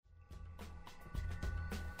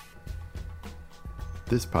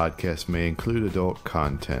This podcast may include adult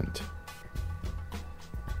content.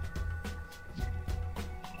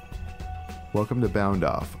 Welcome to Bound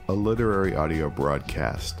Off, a literary audio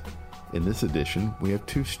broadcast. In this edition, we have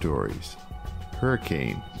two stories.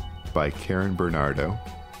 Hurricane by Karen Bernardo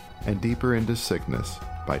and Deeper into Sickness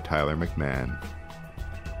by Tyler McMahon.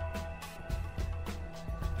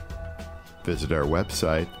 Visit our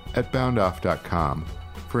website at boundoff.com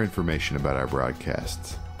for information about our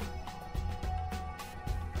broadcasts.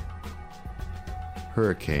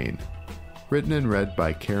 Hurricane, written and read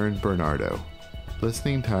by Karen Bernardo.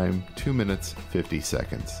 Listening time 2 minutes 50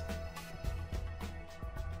 seconds.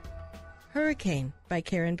 Hurricane by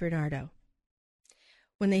Karen Bernardo.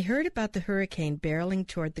 When they heard about the hurricane barreling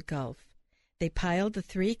toward the Gulf, they piled the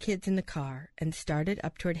 3 kids in the car and started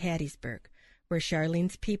up toward Hattiesburg, where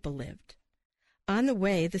Charlene's people lived. On the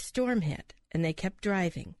way, the storm hit, and they kept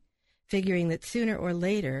driving, figuring that sooner or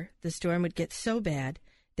later the storm would get so bad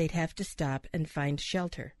they'd have to stop and find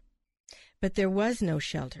shelter. But there was no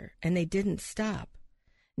shelter, and they didn't stop.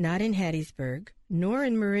 Not in Hattiesburg, nor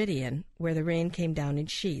in Meridian, where the rain came down in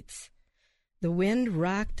sheets. The wind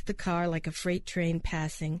rocked the car like a freight train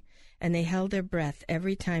passing, and they held their breath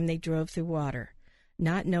every time they drove through water,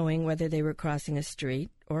 not knowing whether they were crossing a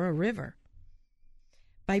street or a river.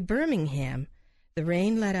 By Birmingham, the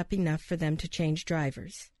rain let up enough for them to change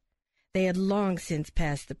drivers. They had long since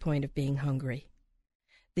passed the point of being hungry.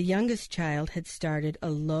 The youngest child had started a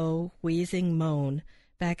low, wheezing moan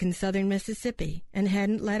back in southern Mississippi and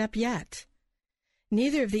hadn't let up yet.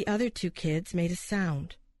 Neither of the other 2 kids made a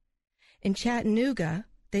sound. In Chattanooga,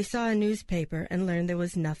 they saw a newspaper and learned there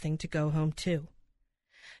was nothing to go home to.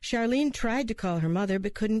 Charlene tried to call her mother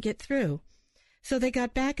but couldn't get through, so they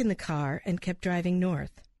got back in the car and kept driving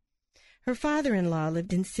north. Her father-in-law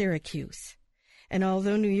lived in Syracuse, and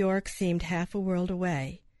although New York seemed half a world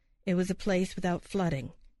away, it was a place without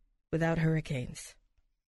flooding, without hurricanes.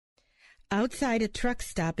 Outside a truck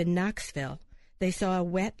stop in Knoxville, they saw a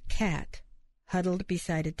wet cat huddled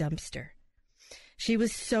beside a dumpster. She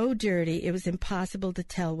was so dirty it was impossible to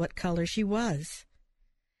tell what color she was.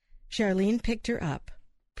 Charlene picked her up,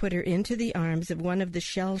 put her into the arms of one of the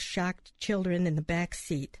shell-shocked children in the back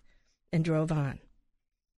seat, and drove on.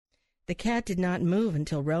 The cat did not move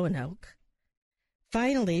until Roanoke.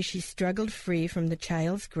 Finally, she struggled free from the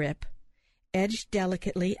child's grip, edged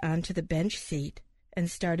delicately onto the bench seat,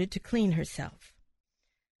 and started to clean herself.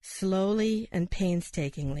 Slowly and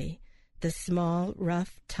painstakingly, the small,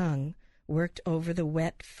 rough tongue worked over the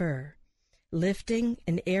wet fur, lifting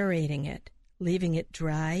and aerating it, leaving it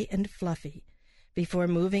dry and fluffy, before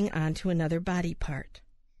moving on to another body part.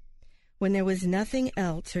 When there was nothing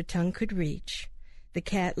else her tongue could reach, the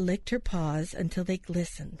cat licked her paws until they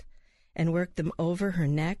glistened, and worked them over her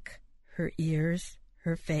neck, her ears,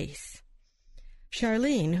 her face.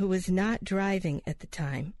 Charlene, who was not driving at the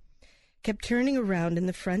time, kept turning around in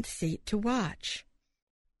the front seat to watch.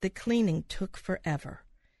 The cleaning took forever,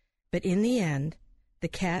 but in the end, the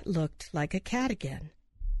cat looked like a cat again.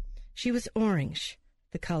 She was orange,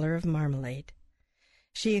 the color of marmalade.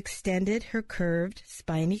 She extended her curved,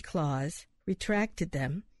 spiny claws, retracted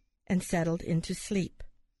them, and settled into sleep.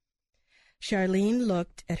 Charlene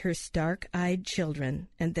looked at her stark-eyed children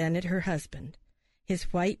and then at her husband,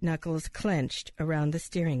 his white knuckles clenched around the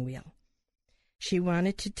steering wheel. She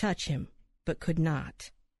wanted to touch him, but could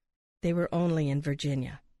not. They were only in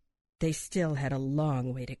Virginia. They still had a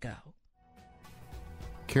long way to go.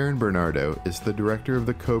 Karen Bernardo is the director of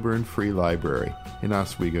the Coburn Free Library in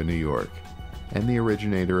Oswego, New York, and the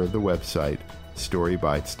originator of the website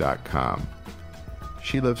storybites.com.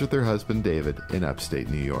 She lives with her husband David in upstate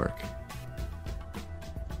New York.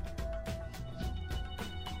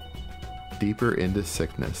 Deeper into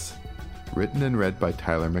Sickness, written and read by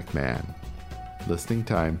Tyler McMahon. Listening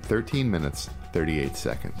time 13 minutes 38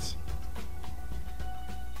 seconds.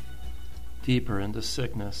 Deeper into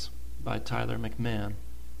Sickness by Tyler McMahon.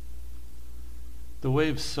 The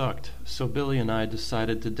waves sucked, so Billy and I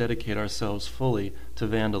decided to dedicate ourselves fully to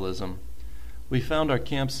vandalism. We found our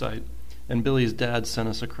campsite, and Billy's dad sent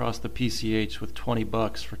us across the PCH with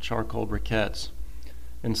 $20 for charcoal briquettes.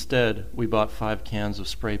 Instead, we bought 5 cans of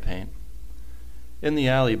spray paint. In the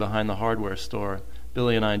alley behind the hardware store,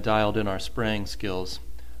 Billy and I dialed in our spraying skills.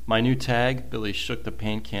 My new tag, Billy shook the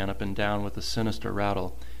paint can up and down with a sinister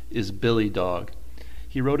rattle, is Billy Dog.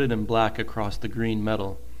 He wrote it in black across the green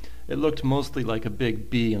metal. It looked mostly like a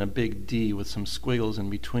big B and a big D with some squiggles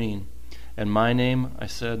in between. And my name, I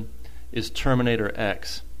said, is Terminator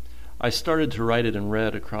X. I started to write it in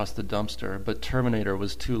red across the dumpster, but Terminator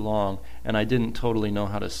was too long, and I didn't totally know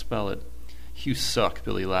how to spell it. "You suck,"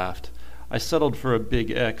 Billy laughed. I settled for a big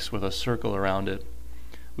X with a circle around it.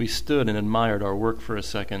 We stood and admired our work for a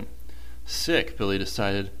second. Sick, Billy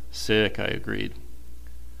decided. Sick, I agreed.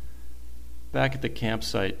 Back at the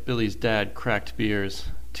campsite, Billy's dad cracked beers.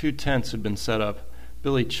 2 tents had been set up.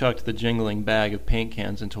 Billy chucked the jingling bag of paint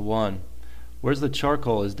cans into one. "Where's the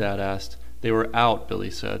charcoal?" his dad asked. "They were out," Billy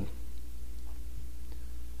said.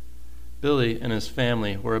 Billy and his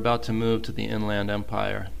family were about to move to the Inland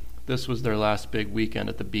Empire. This was their last big weekend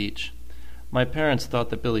at the beach. My parents thought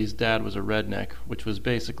that Billy's dad was a redneck, which was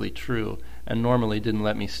basically true, and normally didn't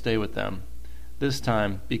let me stay with them. This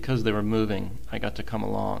time, because they were moving, I got to come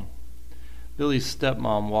along. Billy's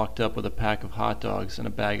stepmom walked up with a pack of hot dogs and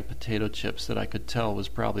a bag of potato chips that I could tell was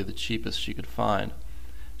probably the cheapest she could find.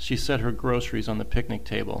 She set her groceries on the picnic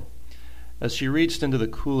table. As she reached into the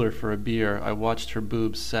cooler for a beer, I watched her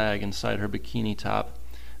boobs sag inside her bikini top.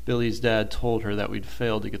 Billy's dad told her that we'd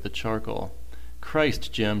failed to get the charcoal.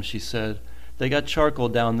 "Christ, Jim," she said, "they got charcoal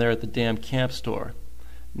down there at the damn camp store."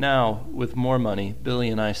 Now, with more money, Billy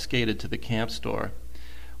and I skated to the camp store.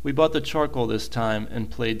 We bought the charcoal this time and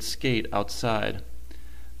played skate outside.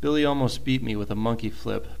 Billy almost beat me with a monkey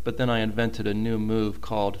flip, but then I invented a new move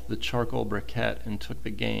called the charcoal briquette and took the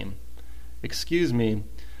game. "Excuse me,"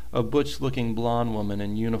 a butch-looking blonde woman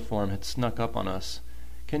in uniform had snuck up on us.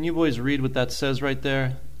 "Can you boys read what that says right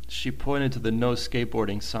there?" She pointed to the no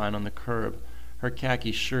skateboarding sign on the curb. Her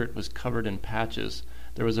khaki shirt was covered in patches.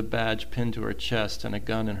 There was a badge pinned to her chest and a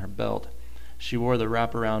gun in her belt. She wore the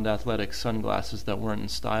wraparound athletic sunglasses that weren't in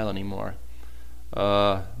style anymore.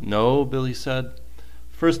 No, Billy said.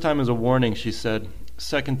 "First time is a warning," she said.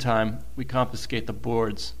 "Second time, we confiscate the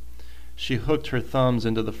boards." She hooked her thumbs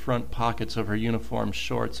into the front pockets of her uniform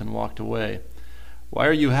shorts and walked away. "Why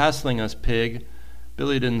are you hassling us, pig?"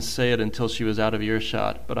 Billy didn't say it until she was out of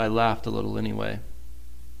earshot, but I laughed a little anyway.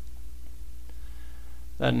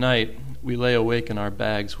 That night, we lay awake in our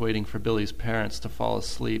bags waiting for Billy's parents to fall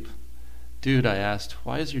asleep. "Dude," I asked,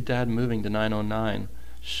 "why is your dad moving to 909?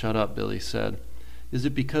 "Shut up," Billy said. "Is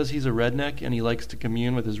it because he's a redneck and he likes to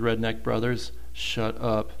commune with his redneck brothers?" "Shut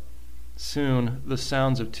up." Soon, the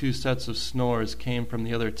sounds of 2 sets of snores came from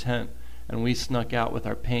the other tent, and we snuck out with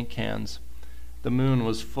our paint cans. The moon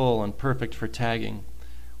was full and perfect for tagging.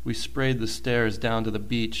 We sprayed the stairs down to the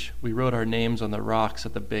beach. We wrote our names on the rocks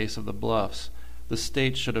at the base of the bluffs. The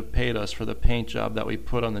state should have paid us for the paint job that we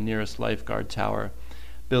put on the nearest lifeguard tower.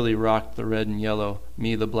 Billy rocked the red and yellow,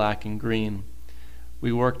 me the black and green.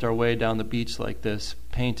 We worked our way down the beach like this,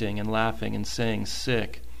 painting and laughing and saying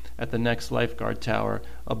 "sick." At the next lifeguard tower,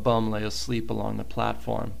 a bum lay asleep along the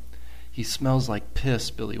platform. "He smells like piss,"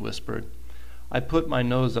 Billy whispered. I put my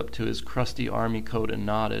nose up to his crusty army coat and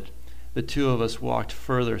nodded. The 2 of us walked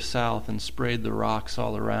further south and sprayed the rocks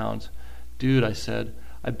all around. "Dude," I said,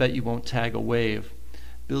 "I bet you won't tag a wave."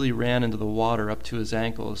 Billy ran into the water up to his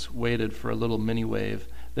ankles, waited for a little mini-wave,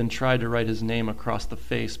 then tried to write his name across the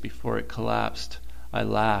face before it collapsed. I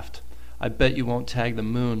laughed. "I bet you won't tag the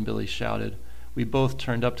moon," Billy shouted. We both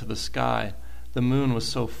turned up to the sky. The moon was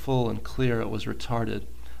so full and clear it was retarded.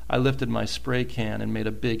 I lifted my spray can and made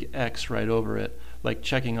a big X right over it, like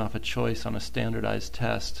checking off a choice on a standardized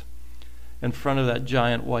test. In front of that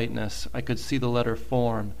giant whiteness, I could see the letter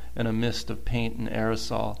form in a mist of paint and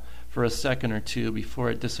aerosol for a second or 2 before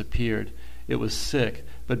it disappeared. It was sick,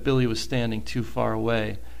 but Billy was standing too far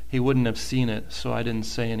away. He wouldn't have seen it, so I didn't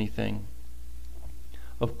say anything.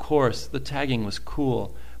 Of course, the tagging was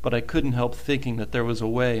cool, but I couldn't help thinking that there was a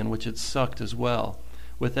way in which it sucked as well.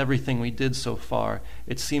 With everything we did so far,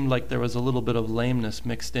 it seemed like there was a little bit of lameness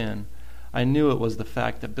mixed in. I knew it was the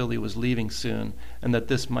fact that Billy was leaving soon, and that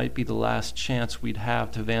this might be the last chance we'd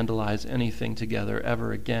have to vandalize anything together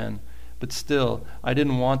ever again. But still, I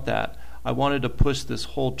didn't want that. I wanted to push this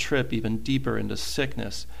whole trip even deeper into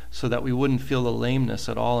sickness, so that we wouldn't feel the lameness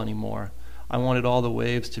at all anymore. I wanted all the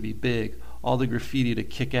waves to be big, all the graffiti to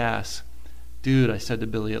kick ass. "Dude," I said to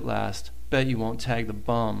Billy at last, "bet you won't tag the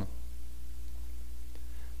bum."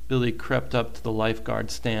 Billy crept up to the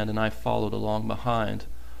lifeguard stand, and I followed along behind.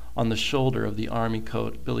 On the shoulder of the army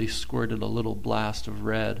coat, Billy squirted a little blast of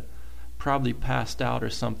red. Probably passed out or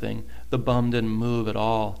something. The bum didn't move at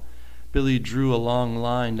all. Billy drew a long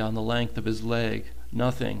line down the length of his leg.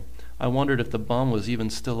 Nothing. I wondered if the bum was even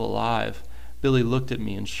still alive. Billy looked at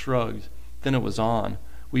me and shrugged. Then it was on.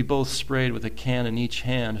 We both sprayed with a can in each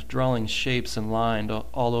hand, drawing shapes and lines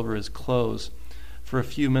all over his clothes. For a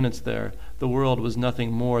few minutes there, the world was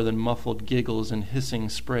nothing more than muffled giggles and hissing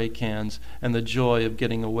spray cans, and the joy of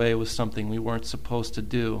getting away with something we weren't supposed to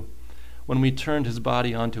do. When we turned his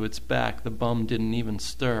body onto its back, the bum didn't even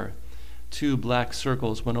stir. 2 black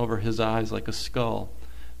circles went over his eyes like a skull.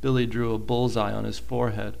 Billy drew a bullseye on his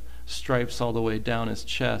forehead, stripes all the way down his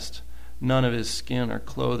chest. None of his skin or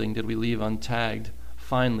clothing did we leave untagged.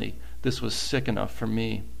 Finally, this was sick enough for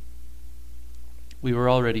me. We were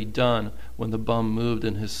already done when the bum moved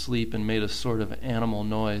in his sleep and made a sort of animal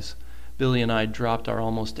noise. Billy and I dropped our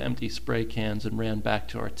almost empty spray cans and ran back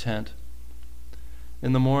to our tent.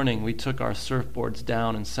 In the morning, we took our surfboards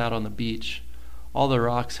down and sat on the beach. All the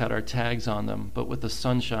rocks had our tags on them, but with the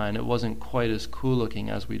sunshine, it wasn't quite as cool-looking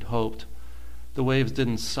as we'd hoped. The waves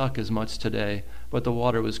didn't suck as much today, but the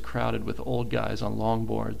water was crowded with old guys on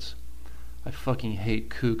longboards. "I fucking hate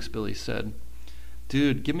kooks," Billy said.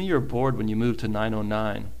 "Dude, give me your board when you move to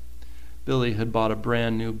 909. Billy had bought a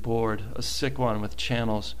brand new board, a sick one with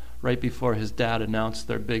channels, right before his dad announced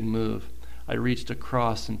their big move. I reached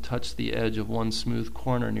across and touched the edge of one smooth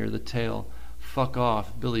corner near the tail. "Fuck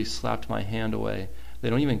off," Billy slapped my hand away. "They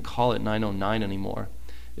don't even call it 909 anymore."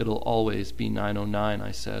 "It'll always be 909,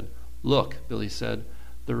 I said. "Look," Billy said.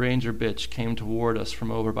 The ranger bitch came toward us from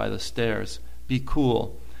over by the stairs. "Be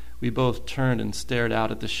cool." We both turned and stared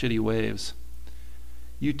out at the shitty waves.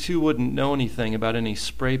 "You two wouldn't know anything about any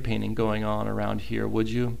spray painting going on around here, would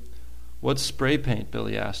you?" "What's spray paint?"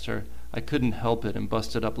 Billy asked her. I couldn't help it and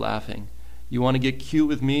busted up laughing. "You want to get cute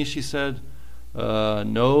with me?" she said.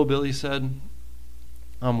 No," Billy said.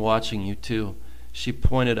 "I'm watching you too." She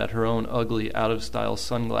pointed at her own ugly, out-of-style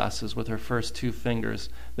sunglasses with her first two fingers,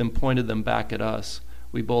 then pointed them back at us.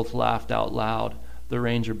 We both laughed out loud. The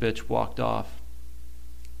ranger bitch walked off.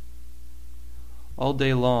 All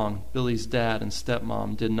day long, Billy's dad and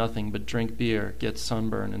stepmom did nothing but drink beer, get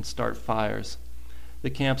sunburned, and start fires. The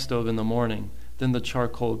camp stove in the morning, then the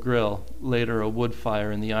charcoal grill, later a wood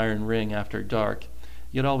fire in the iron ring after dark.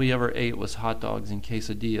 Yet all we ever ate was hot dogs and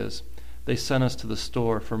quesadillas. They sent us to the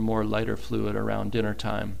store for more lighter fluid around dinner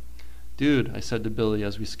time. "Dude," I said to Billy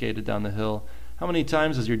as we skated down the hill, "how many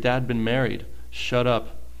times has your dad been married?" "Shut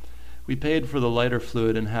up." We paid for the lighter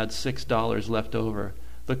fluid and had $6 left over.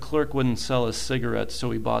 The clerk wouldn't sell us cigarettes, so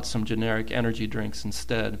we bought some generic energy drinks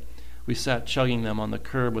instead. We sat chugging them on the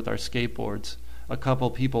curb with our skateboards. A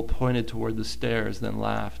couple people pointed toward the stairs, then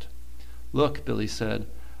laughed. "Look," Billy said.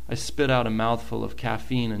 I spit out a mouthful of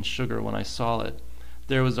caffeine and sugar when I saw it.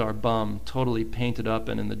 There was our bum, totally painted up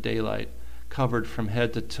and in the daylight, covered from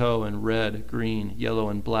head to toe in red, green, yellow,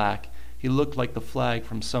 and black. He looked like the flag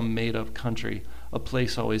from some made-up country, a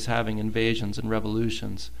place always having invasions and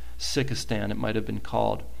revolutions. Sickistan, it might have been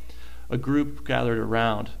called. A group gathered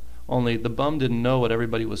around, only the bum didn't know what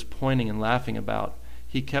everybody was pointing and laughing about.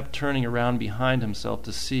 He kept turning around behind himself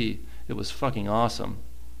to see. It was fucking awesome.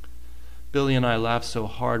 Billy and I laughed so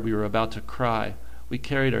hard we were about to cry. We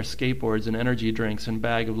carried our skateboards and energy drinks and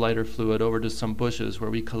bag of lighter fluid over to some bushes where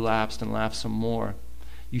we collapsed and laughed some more.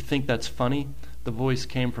 "You think that's funny?" The voice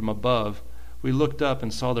came from above. We looked up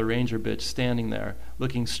and saw the ranger bitch standing there,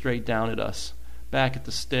 looking straight down at us. Back at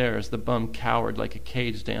the stairs, the bum cowered like a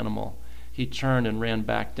caged animal. He turned and ran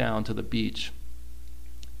back down to the beach.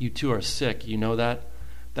 "You two are sick, you know that?"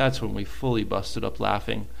 That's when we fully busted up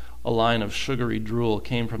laughing. A line of sugary drool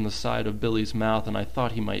came from the side of Billy's mouth, and I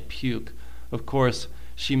thought he might puke. Of course,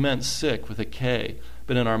 she meant sick with a K,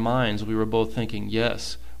 but in our minds we were both thinking,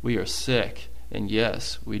 yes, we are sick, and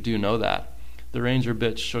yes, we do know that. The ranger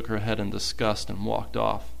bitch shook her head in disgust and walked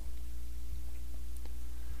off.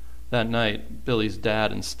 That night, Billy's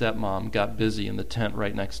dad and stepmom got busy in the tent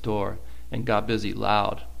right next door, and got busy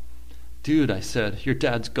loud. "Dude," I said, "your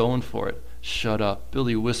dad's going for it." "Shut up."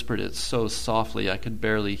 Billy whispered it so softly I could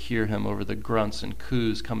barely hear him over the grunts and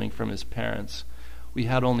coos coming from his parents. We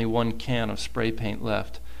had only one can of spray paint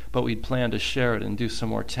left, but we'd planned to share it and do some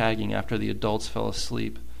more tagging after the adults fell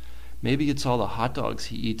asleep. Maybe it's all the hot dogs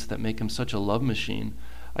he eats that make him such a love machine.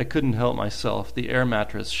 I couldn't help myself. The air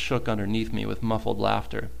mattress shook underneath me with muffled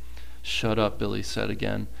laughter. "Shut up," Billy said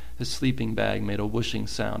again. His sleeping bag made a whooshing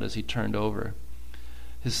sound as he turned over.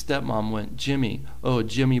 His stepmom went, "Jimmy, oh,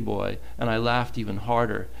 Jimmy boy," and I laughed even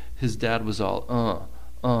harder. His dad was all,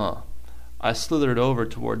 I slithered over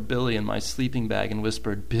toward Billy in my sleeping bag and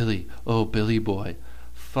whispered, "Billy, oh, Billy boy."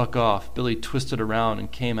 "Fuck off." Billy twisted around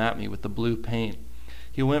and came at me with the blue paint.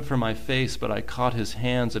 He went for my face, but I caught his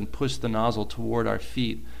hands and pushed the nozzle toward our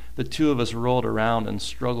feet. The two of us rolled around and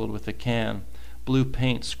struggled with the can. Blue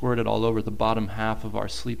paint squirted all over the bottom half of our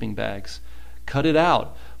sleeping bags. "Cut it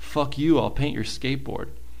out." "Fuck you, I'll paint your skateboard."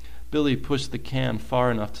 Billy pushed the can far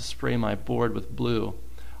enough to spray my board with blue.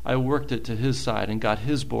 I worked it to his side and got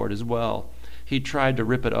his board as well. He tried to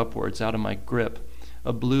rip it upwards out of my grip.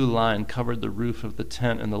 A blue line covered the roof of the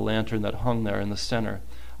tent and the lantern that hung there in the center.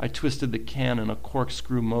 I twisted the can in a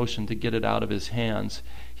corkscrew motion to get it out of his hands.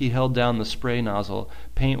 He held down the spray nozzle.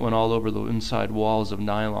 Paint went all over the inside walls of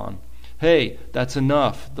nylon. "Hey, that's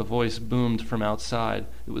enough," the voice boomed from outside.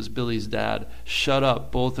 It was Billy's dad. "Shut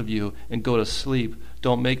up, both of you, and go to sleep.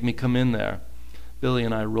 Don't make me come in there." Billy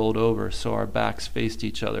and I rolled over so our backs faced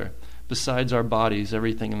each other. Besides our bodies,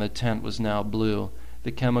 everything in the tent was now blue.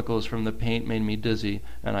 The chemicals from the paint made me dizzy,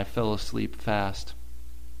 and I fell asleep fast.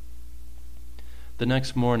 The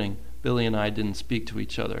next morning, Billy and I didn't speak to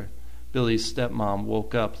each other. Billy's stepmom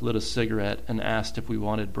woke up, lit a cigarette, and asked if we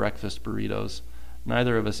wanted breakfast burritos.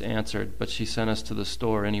 Neither of us answered, but she sent us to the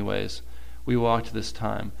store anyways. We walked this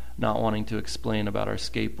time, not wanting to explain about our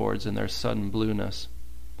skateboards and their sudden blueness.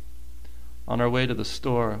 On our way to the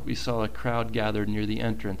store, we saw a crowd gathered near the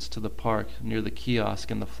entrance to the park, near the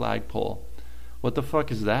kiosk and the flagpole. "What the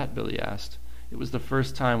fuck is that?" Billy asked. It was the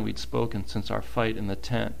first time we'd spoken since our fight in the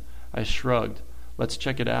tent. I shrugged. "Let's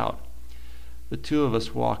check it out." The two of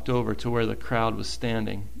us walked over to where the crowd was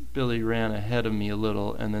standing. Billy ran ahead of me a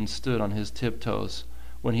little and then stood on his tiptoes.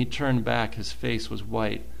 When he turned back, his face was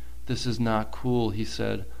white. "This is not cool," he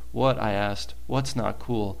said. "What?" I asked. "What's not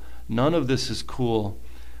cool?" "None of this is cool."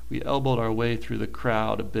 We elbowed our way through the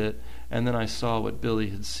crowd a bit, and then I saw what Billy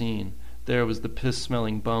had seen. There was the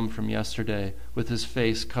piss-smelling bum from yesterday, with his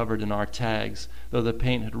face covered in our tags, though the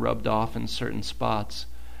paint had rubbed off in certain spots.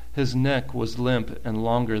 His neck was limp and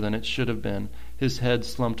longer than it should have been, his head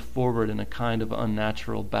slumped forward in a kind of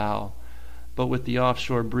unnatural bow. But with the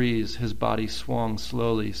offshore breeze, his body swung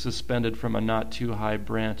slowly, suspended from a not-too-high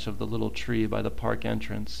branch of the little tree by the park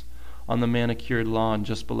entrance. On the manicured lawn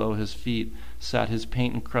just below his feet sat his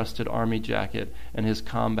paint-encrusted army jacket and his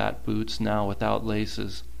combat boots, now without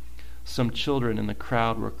laces. Some children in the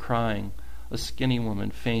crowd were crying. A skinny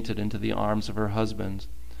woman fainted into the arms of her husband.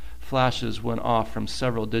 Flashes went off from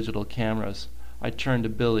several digital cameras. I turned to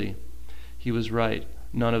Billy. He was right.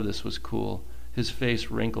 None of this was cool. His face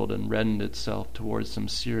wrinkled and reddened itself towards some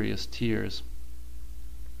serious tears.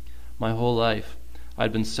 My whole life,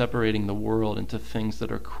 I'd been separating the world into things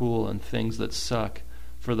that are cool and things that suck.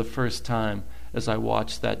 For the first time, as I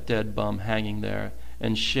watched that dead bum hanging there,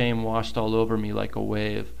 and shame washed all over me like a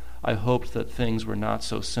wave, I hoped that things were not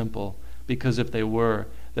so simple, because if they were,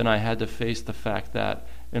 then I had to face the fact that,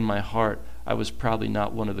 in my heart, I was probably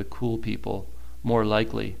not one of the cool people. More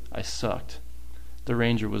likely, I sucked. The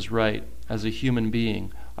ranger was right. As a human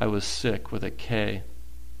being, I was sick with a K.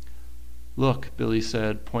 "Look," Billy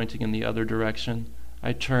said, pointing in the other direction.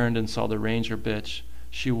 I turned and saw the ranger bitch.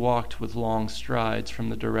 She walked with long strides from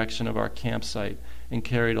the direction of our campsite and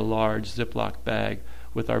carried a large Ziploc bag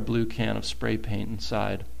with our blue can of spray paint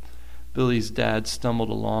inside. Billy's dad stumbled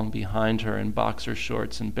along behind her in boxer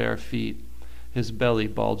shorts and bare feet. His belly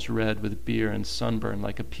bulged red with beer and sunburn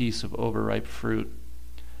like a piece of overripe fruit.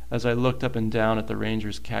 As I looked up and down at the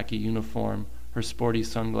ranger's khaki uniform, her sporty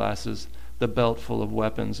sunglasses, the belt full of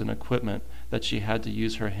weapons and equipment that she had to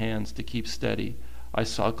use her hands to keep steady, I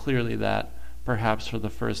saw clearly that, perhaps for the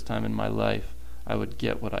first time in my life, I would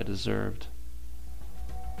get what I deserved.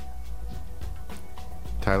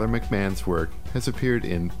 Tyler McMahon's work has appeared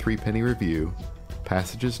in Threepenny Review,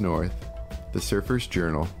 Passages North, The Surfer's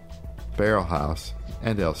Journal, Barrel House,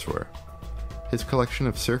 and elsewhere. His collection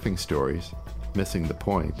of surfing stories, Missing the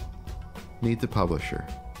Point, needs a publisher.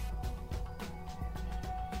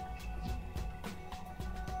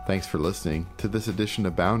 Thanks for listening to this edition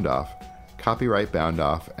of Bound Off. Copyright Bound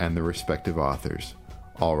Off and the respective authors.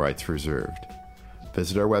 All rights reserved.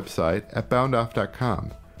 Visit our website at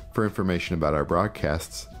boundoff.com for information about our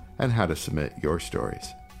broadcasts and how to submit your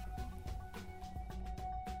stories.